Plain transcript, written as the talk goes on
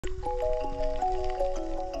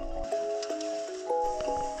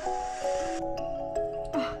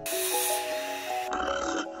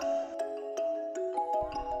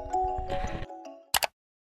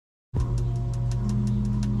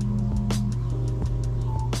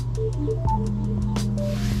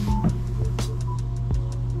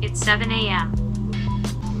It's 7 a.m.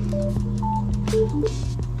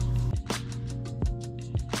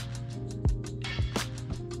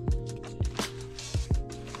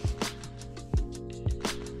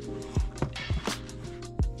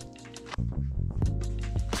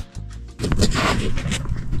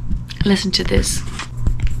 Listen to this.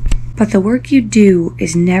 But the work you do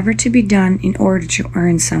is never to be done in order to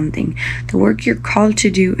earn something. The work you're called to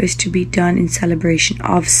do is to be done in celebration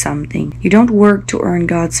of something. You don't work to earn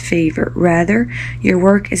God's favor. Rather, your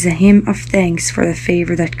work is a hymn of thanks for the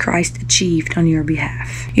favor that Christ achieved on your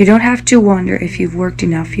behalf. You don't have to wonder if you've worked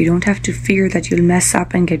enough. You don't have to fear that you'll mess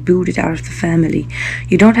up and get booted out of the family.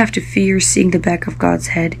 You don't have to fear seeing the back of God's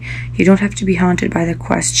head. You don't have to be haunted by the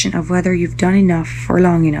question of whether you've done enough for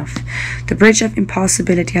long enough. The bridge of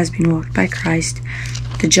impossibility has been walked by Christ.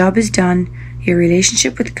 The job is done. Your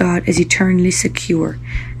relationship with God is eternally secure.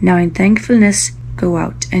 Now in thankfulness, go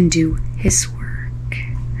out and do His work.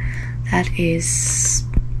 That is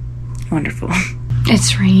wonderful.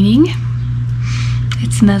 It's raining.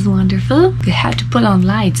 It smells wonderful. We had to put on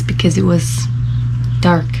lights because it was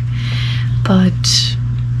dark. But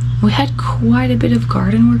we had quite a bit of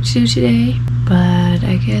garden work to do today. But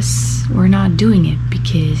I guess we're not doing it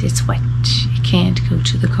because it's wet. You can't go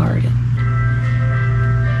to the garden.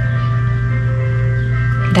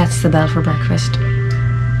 That's the bell for breakfast.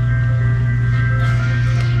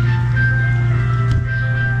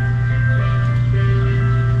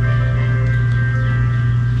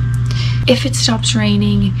 If it stops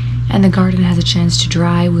raining and the garden has a chance to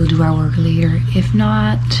dry, we'll do our work later. If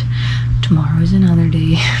not, tomorrow's another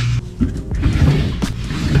day.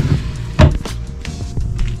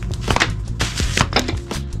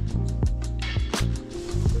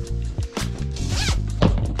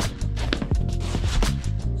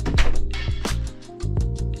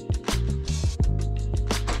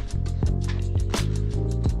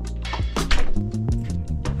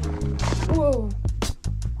 Whoa.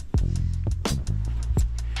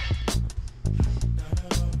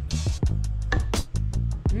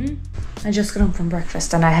 I just got home from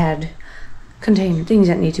breakfast and I had container things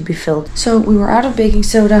that need to be filled. So we were out of baking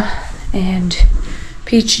soda and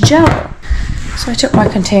peach jello. So I took my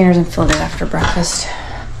containers and filled it after breakfast.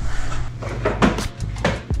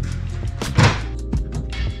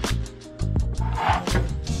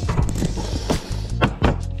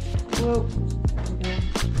 Whoa.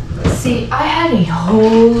 See, I had a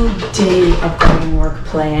whole day of garden work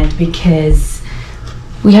planned because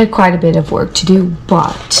we had quite a bit of work to do,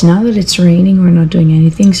 but now that it's raining, we're not doing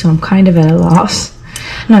anything, so I'm kind of at a loss.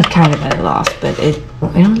 Not kind of at a loss, but it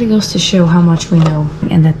only goes to show how much we know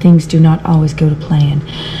and that things do not always go to plan.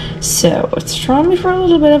 So it's throwing me for a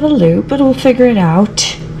little bit of a loop, but we'll figure it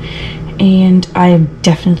out. And I am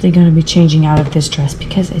definitely going to be changing out of this dress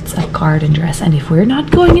because it's a garden dress, and if we're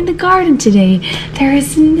not going in the garden today, there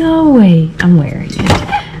is no way I'm wearing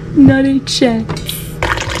it. Not a chance.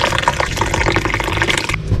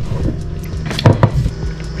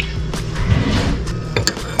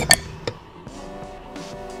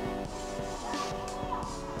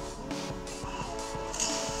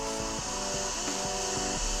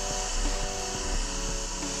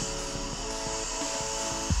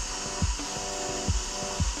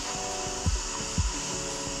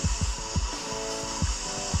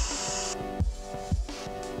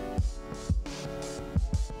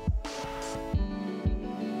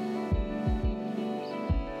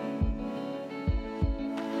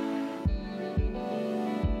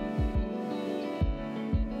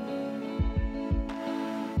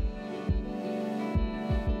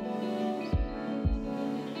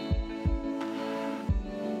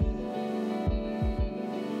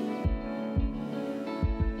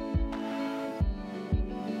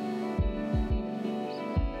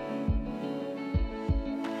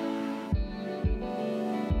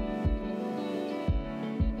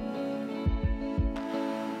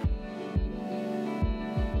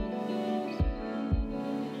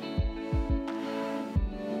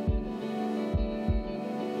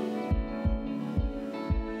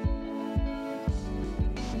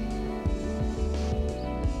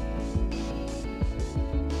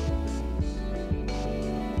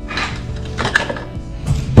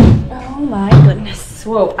 Oh my goodness.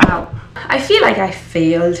 Whoa, ow. I feel like I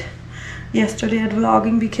failed yesterday at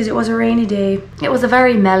vlogging because it was a rainy day. It was a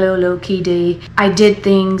very mellow, low-key day. I did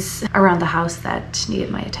things around the house that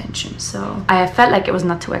needed my attention, so I felt like it was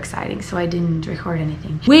not too exciting, so I didn't record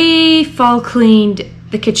anything. We fall cleaned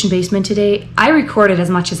the kitchen basement today. I recorded as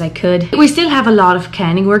much as I could. We still have a lot of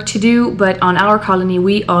canning work to do, but on our colony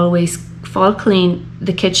we always fall clean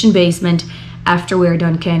the kitchen basement after we're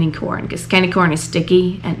done canning corn, because canning corn is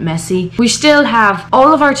sticky and messy. We still have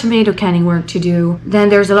all of our tomato canning work to do. Then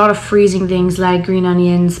there's a lot of freezing things like green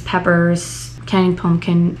onions, peppers, canning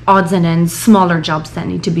pumpkin, odds and ends, smaller jobs that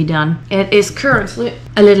need to be done. It is currently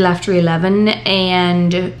a little after 11,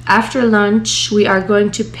 and after lunch we are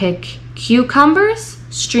going to pick cucumbers,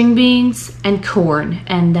 string beans and corn,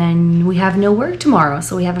 and then we have no work tomorrow,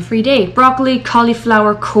 so we have a free day. Broccoli,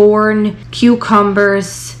 cauliflower, corn,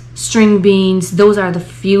 cucumbers, string beans, those are the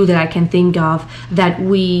few that I can think of that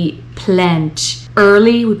we plant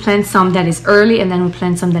early. We plant some that is early and then we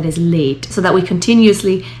plant some that is late, so that we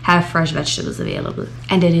continuously have fresh vegetables available,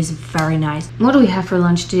 and it is very nice. What do we have for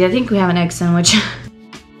lunch today? I think we have an egg sandwich.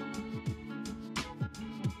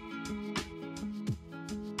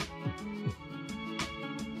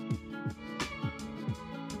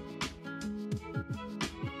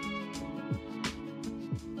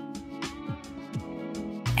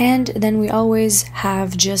 And then we always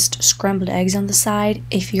have just scrambled eggs on the side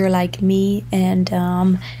if you're like me and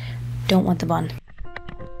don't want the bun.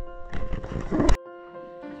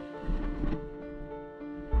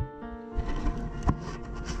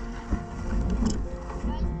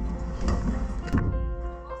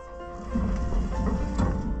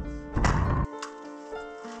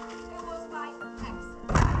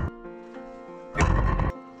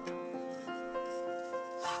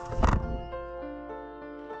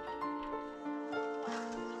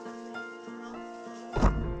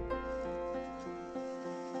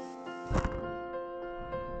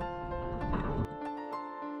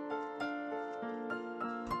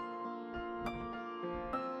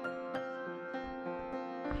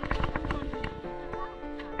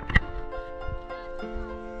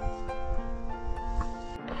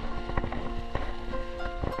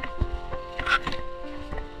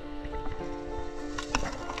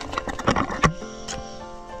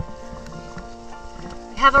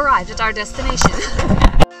 Have arrived at our destination.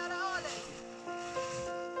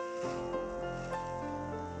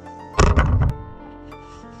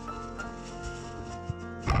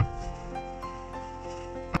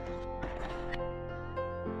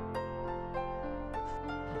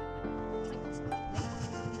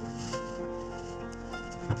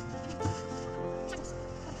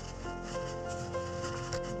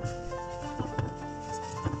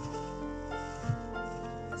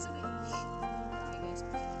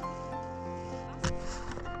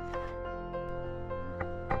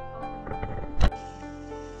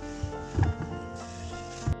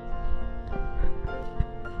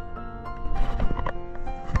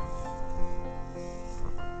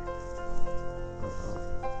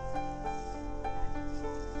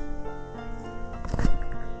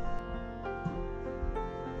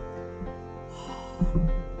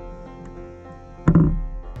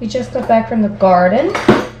 We just got back from the garden,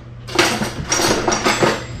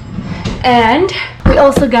 and we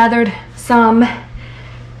also gathered some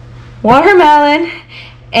watermelon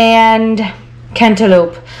and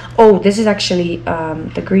cantaloupe. Oh, this is actually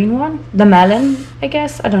the green one, the melon, I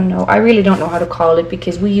guess. I don't know. I really don't know how to call it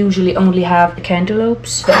because we usually only have the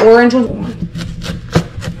cantaloupes. The orange one.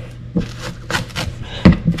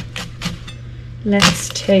 Let's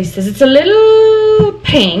taste this. It's a little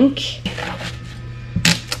pink.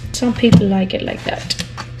 Some people like it like that.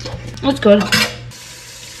 That's good.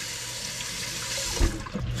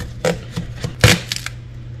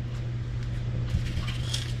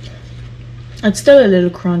 It's still a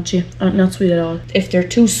little crunchy, not sweet at all. If they're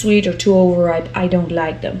too sweet or too overripe, I don't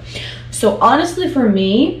like them. So honestly for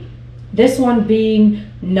me, this one being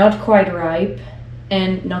not quite ripe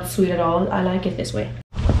and not sweet at all, I like it this way.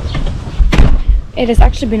 It has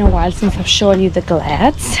actually been a while since I've shown you the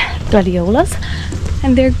gladiolas,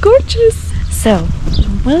 and they're gorgeous. So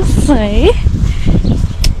we'll see.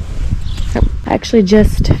 I actually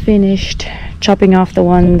just finished chopping off the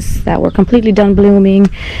ones that were completely done blooming.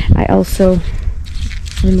 I also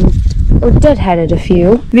removed or deadheaded a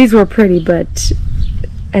few. These were pretty, but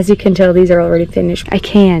as you can tell, these are already finished. I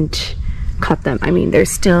can't cut them. I mean,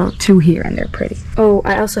 there's still two here and they're pretty. Oh,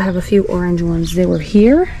 I also have a few orange ones. They were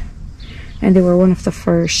here and they were one of the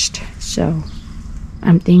first, so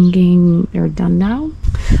I'm thinking they're done now.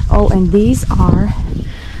 Oh, and these are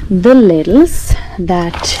the littles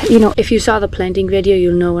that, you know, if you saw the planting video,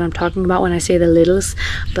 you'll know what I'm talking about when I say the littles.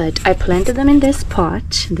 But I planted them in this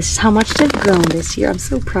pot. This is how much they've grown this year. I'm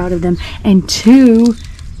so proud of them. And 2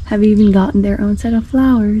 have even gotten their own set of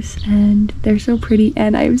flowers, and they're so pretty,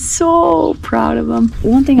 and I'm so proud of them.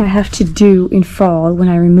 One thing I have to do in fall when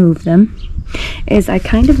I remove them is I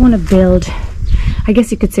kind of want to build, I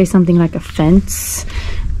guess you could say, something like a fence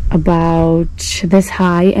about this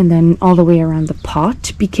high and then all the way around the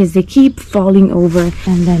pot, because they keep falling over,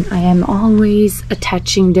 and then I am always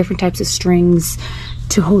attaching different types of strings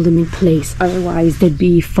to hold them in place, otherwise they'd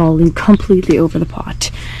be falling completely over the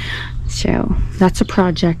pot. So that's a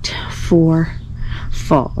project for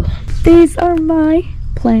fall. These are my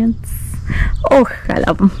plants. Oh, I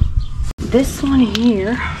love them. This one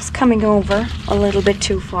here is coming over a little bit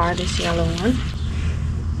too far, this yellow one.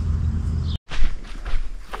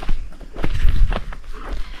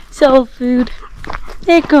 Soul food.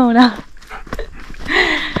 They're going up.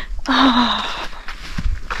 Oh,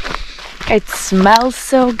 it smells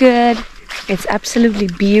so good. It's absolutely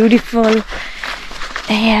beautiful.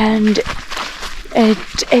 And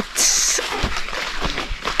it's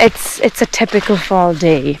a typical fall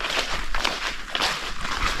day,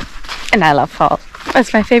 and I love fall.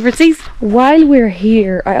 That's my favorite season. While we're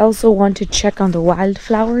here, I also want to check on the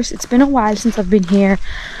wildflowers. It's been a while since I've been here,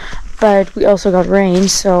 but we also got rain,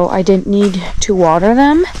 so I didn't need to water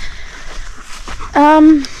them.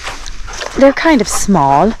 They're kind of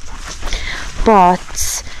small,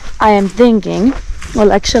 but I am thinking,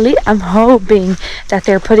 well, actually, I'm hoping that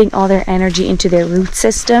they're putting all their energy into their root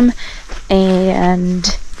system,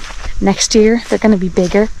 and next year they're going to be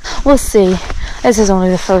bigger. We'll see. This is only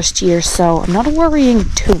the first year, so I'm not worrying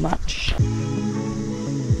too much.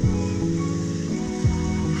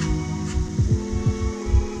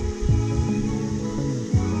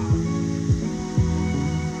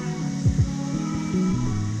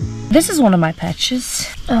 This is one of my patches.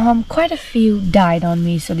 Quite a few died on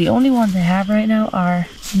me, so the only ones I have right now are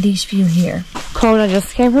these few here. Coda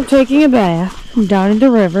just came from taking a bath down in the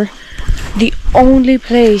river. The only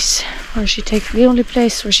place where she takes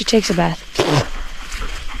a bath.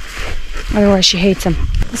 Otherwise she hates them.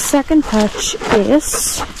 The second patch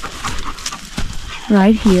is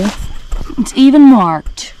right here. It's even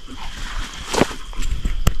marked.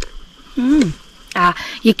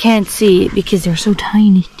 You can't see it because they're so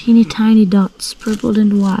tiny. Teeny tiny dots, purple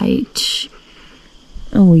and white.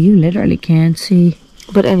 Oh, you literally can't see.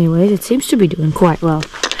 But anyways, it seems to be doing quite well.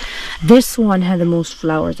 This one had the most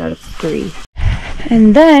flowers out of 3.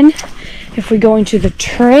 And then, if we go into the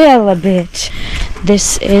trail a bit,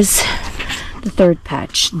 this is the third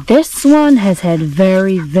patch. This one has had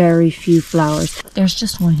very, very few flowers. There's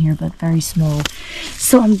just one here, but very small.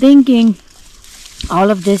 So I'm thinking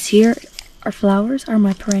all of this here are flowers, are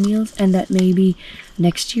my perennials, and that maybe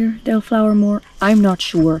next year they'll flower more. I'm not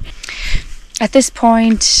sure. At this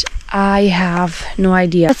point, I have no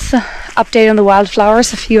idea. That's the update on the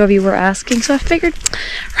wildflowers. A few of you were asking, so I figured,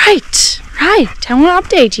 right, I want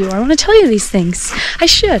to update you. I want to tell you these things. I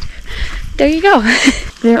should. There you go.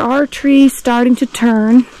 There are trees starting to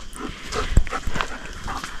turn,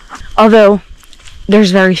 although there's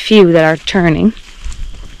very few that are turning.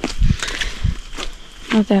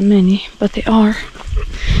 Not that many, but they are.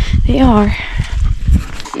 They are.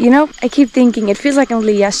 You know, I keep thinking it feels like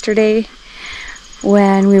only yesterday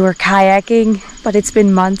when we were kayaking, but it's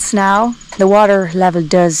been months now. The water level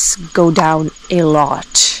does go down a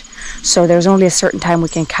lot, so there's only a certain time we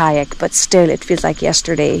can kayak, but still it feels like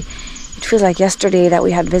yesterday. It feels like yesterday that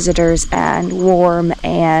we had visitors and warm,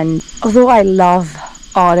 and although I love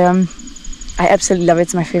autumn, I absolutely love it.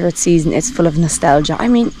 It's my favorite season. It's full of nostalgia. I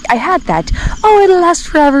mean, I had that, oh, it'll last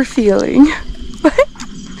forever feeling. But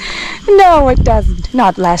no, it doesn't.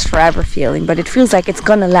 Not last forever feeling, but it feels like it's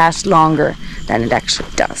gonna last longer than it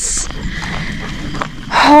actually does.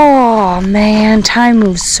 Oh man, time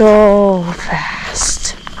moves so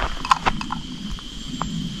fast.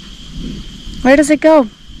 Where does it go?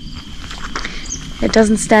 It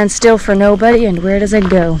doesn't stand still for nobody, and where does it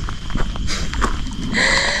go?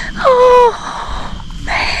 Oh,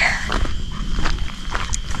 man.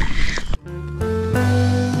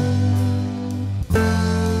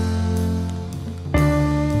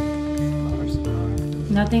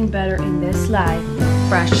 Nothing better in this life than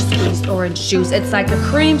fresh squeezed orange juice. It's like a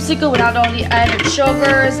creamsicle without all the added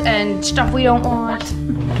sugars and stuff we don't want.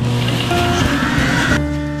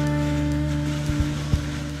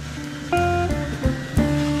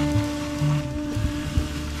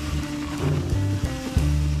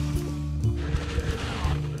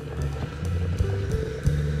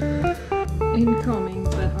 Incoming,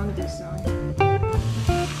 but on this side.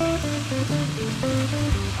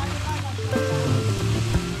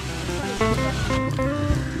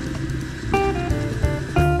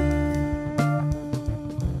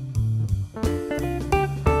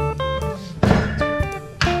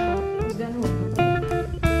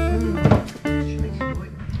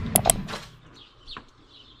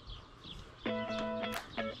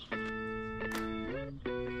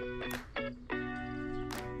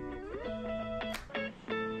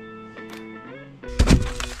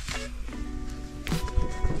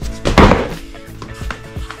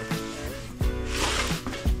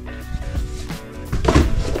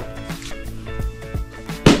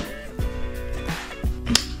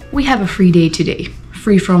 We have a free day today,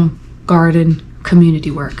 free from garden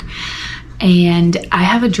community work. And I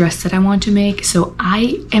have a dress that I want to make, so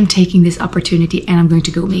I am taking this opportunity and I'm going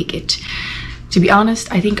to go make it. To be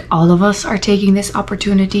honest, I think all of us are taking this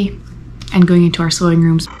opportunity and going into our sewing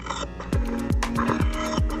rooms.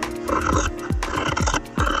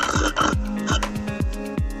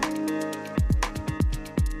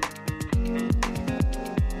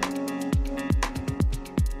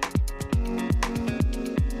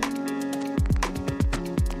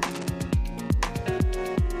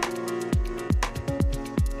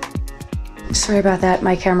 Sorry about that,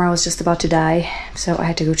 my camera was just about to die, so I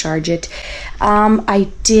had to go charge it. I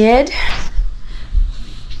did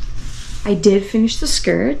finish the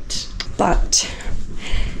skirt, but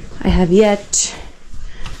I have yet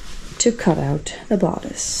to cut out the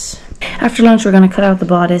bodice. After lunch we're gonna cut out the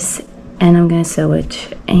bodice and I'm gonna sew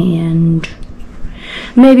it, and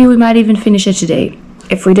maybe we might even finish it today.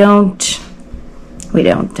 If we don't, we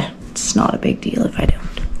don't. It's not a big deal if I don't.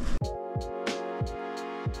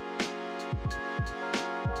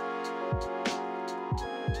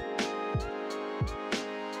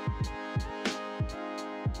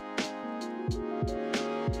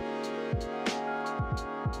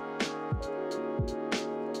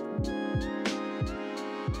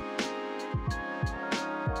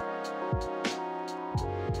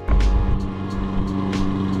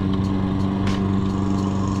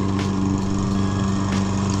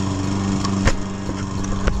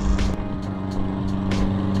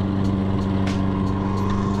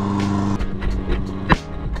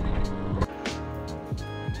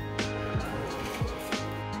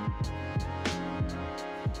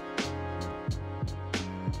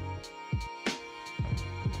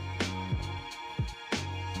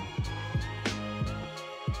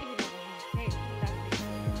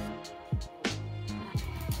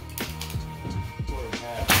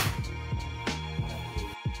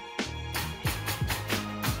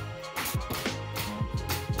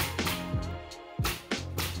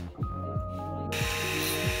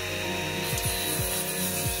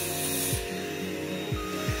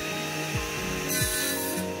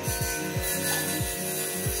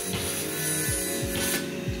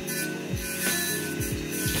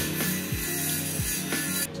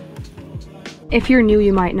 If you're new,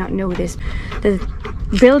 you might not know this. The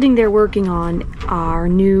building they're working on are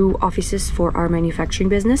new offices for our manufacturing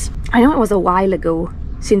business. I know it was a while ago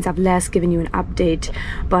since I've last given you an update,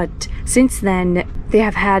 but since then they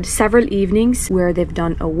have had several evenings where they've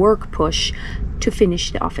done a work push to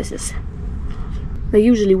finish the offices. They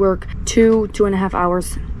usually work 2.5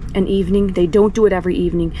 hours an evening. They don't do it every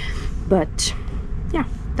evening, but yeah,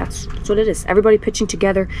 that's what it is. Everybody pitching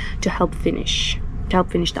together to help finish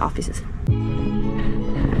the offices.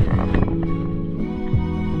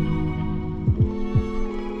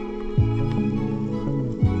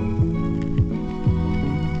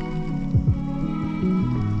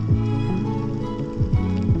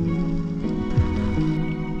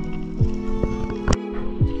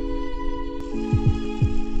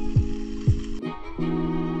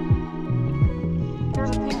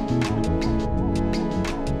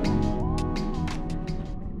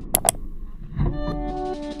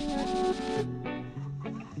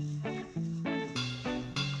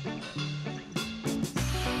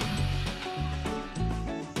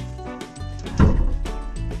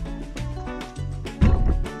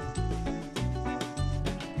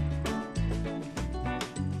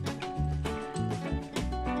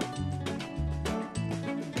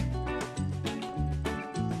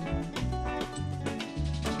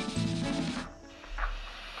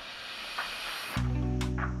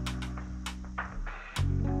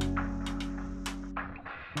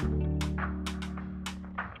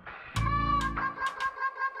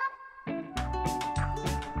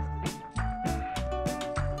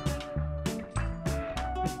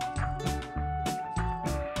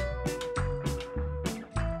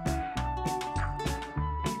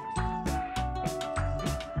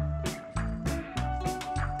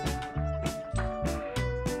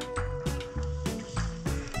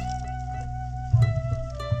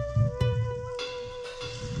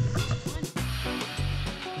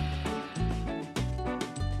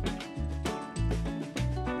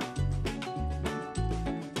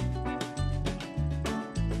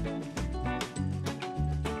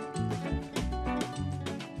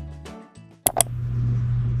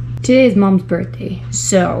 Today is Mom's birthday,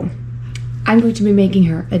 so I'm going to be making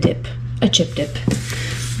her a dip, a chip dip.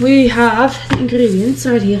 We have the ingredients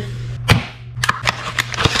right here.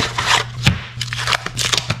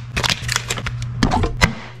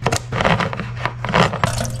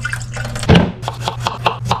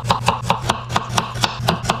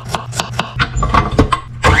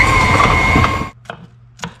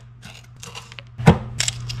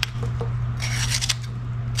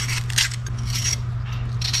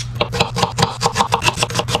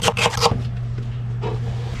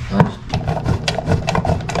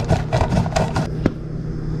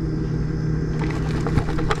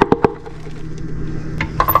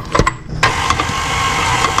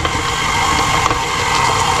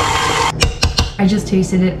 I just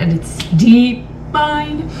tasted it and it's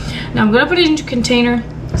divine. Now I'm gonna put it into a container,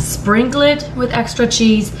 sprinkle it with extra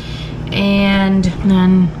cheese, and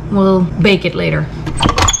then we'll bake it later.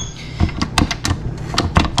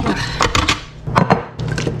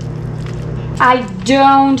 I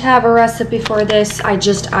don't have a recipe for this. I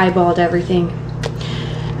just eyeballed everything.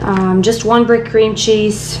 Just 1 brick cream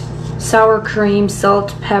cheese, sour cream,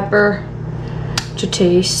 salt, pepper to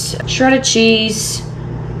taste, shredded cheese,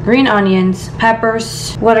 green onions,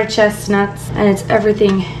 peppers, water chestnuts, and it's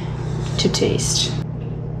everything to taste.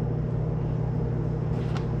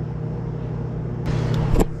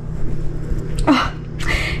 Oh,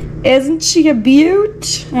 isn't she a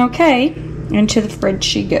beaut? Okay, into the fridge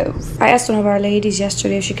she goes. I asked one of our ladies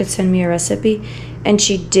yesterday if she could send me a recipe, and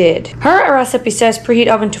she did. Her recipe says preheat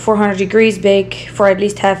oven to 400 degrees, bake for at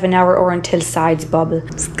least half an hour or until sides bubble.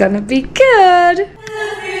 It's gonna be good.